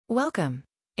Welcome.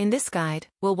 In this guide,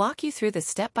 we'll walk you through the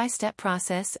step-by-step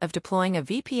process of deploying a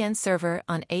VPN server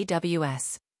on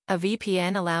AWS. A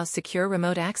VPN allows secure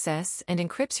remote access and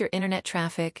encrypts your internet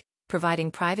traffic,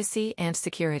 providing privacy and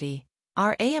security.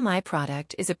 Our AMI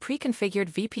product is a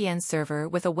pre-configured VPN server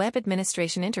with a web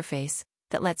administration interface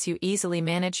that lets you easily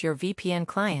manage your VPN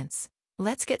clients.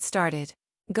 Let's get started.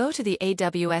 Go to the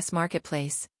AWS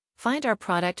Marketplace, find our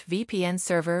product VPN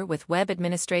Server with Web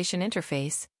Administration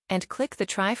Interface, and click the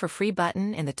Try for Free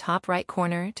button in the top right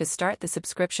corner to start the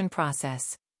subscription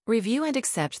process. Review and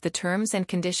accept the terms and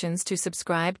conditions to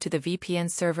subscribe to the VPN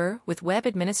Server with Web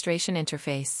Administration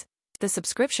Interface. The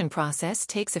subscription process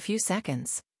takes a few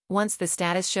seconds. Once the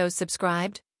status shows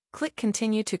subscribed, click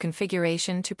Continue to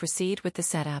Configuration to proceed with the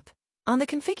setup. On the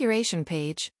configuration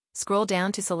page, scroll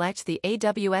down to select the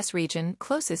AWS region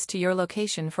closest to your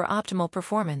location for optimal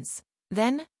performance.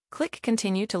 Then, click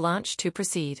Continue to launch to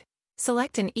proceed.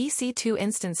 Select an EC2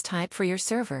 instance type for your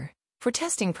server. For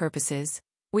testing purposes,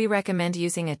 we recommend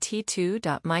using a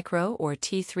T2.micro or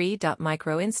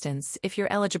T3.micro instance if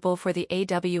you're eligible for the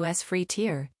AWS free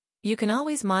tier. You can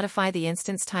always modify the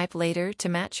instance type later to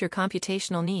match your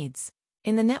computational needs.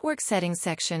 In the Network Settings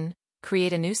section,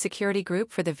 create a new security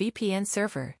group for the VPN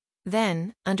server.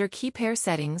 Then, under Key Pair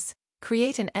Settings,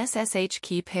 create an SSH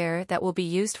key pair that will be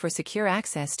used for secure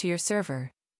access to your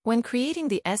server. When creating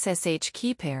the SSH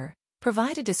key pair,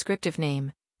 provide a descriptive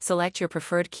name, select your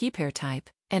preferred key pair type,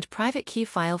 and private key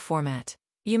file format.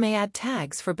 You may add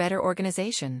tags for better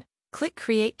organization. Click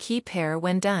Create Key Pair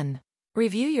when done.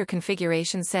 Review your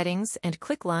configuration settings and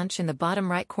click Launch in the bottom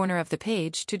right corner of the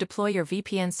page to deploy your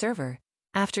VPN server.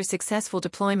 After successful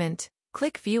deployment,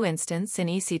 click View Instance in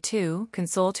EC2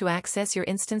 console to access your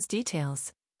instance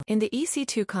details. In the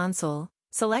EC2 console,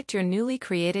 select your newly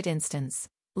created instance.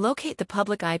 Locate the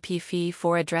public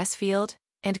IPv4 address field,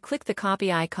 and click the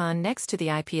copy icon next to the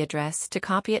IP address to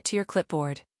copy it to your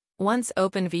clipboard. Once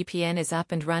OpenVPN is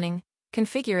up and running,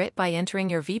 configure it by entering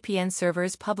your VPN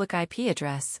server's public IP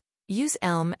address. Use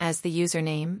Elm as the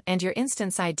username and your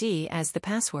instance ID as the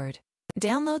password.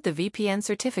 Download the VPN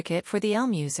certificate for the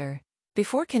Elm user.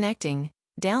 Before connecting,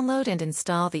 download and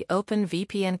install the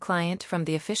OpenVPN client from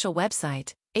the official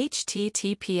website,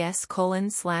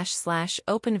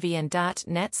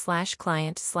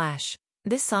 https://openvpn.net/client/.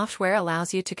 This software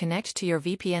allows you to connect to your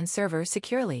VPN server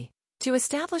securely. To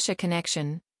establish a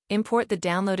connection, import the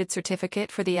downloaded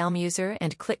certificate for the Elm user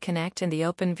and click Connect in the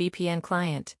OpenVPN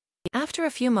client. After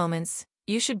a few moments,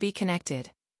 you should be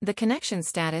connected. The connection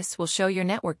status will show your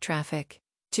network traffic.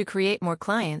 To create more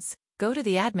clients, go to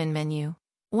the Admin menu.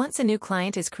 Once a new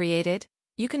client is created,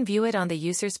 you can view it on the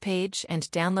user's page and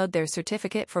download their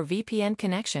certificate for VPN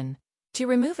connection. To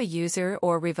remove a user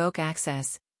or revoke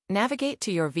access, navigate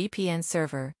to your VPN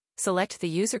server, select the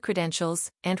user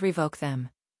credentials, and revoke them.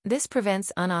 This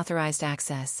prevents unauthorized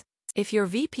access. If your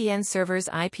VPN server's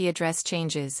IP address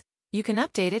changes, you can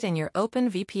update it in your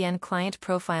OpenVPN client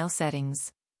profile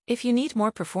settings. If you need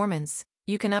more performance,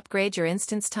 you can upgrade your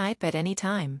instance type at any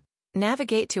time.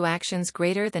 Navigate to Actions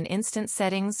greater than Instance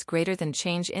Settings greater than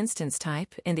Change Instance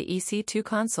Type in the EC2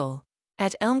 console.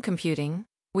 At Elm Computing,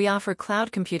 we offer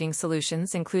cloud computing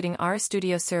solutions including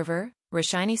RStudio Server,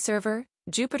 Rashini Server,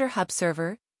 Jupyter Hub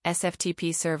Server,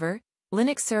 SFTP Server,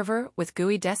 Linux Server with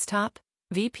GUI Desktop,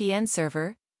 VPN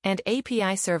Server, and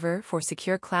API Server for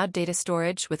secure cloud data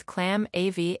storage with CLAM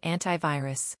AV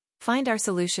Antivirus. Find our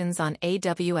solutions on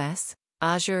AWS,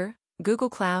 Azure, Google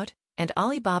Cloud, and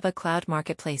Alibaba Cloud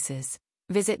Marketplaces.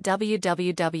 Visit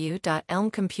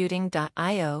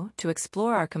www.elmcomputing.io to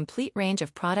explore our complete range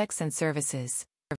of products and services.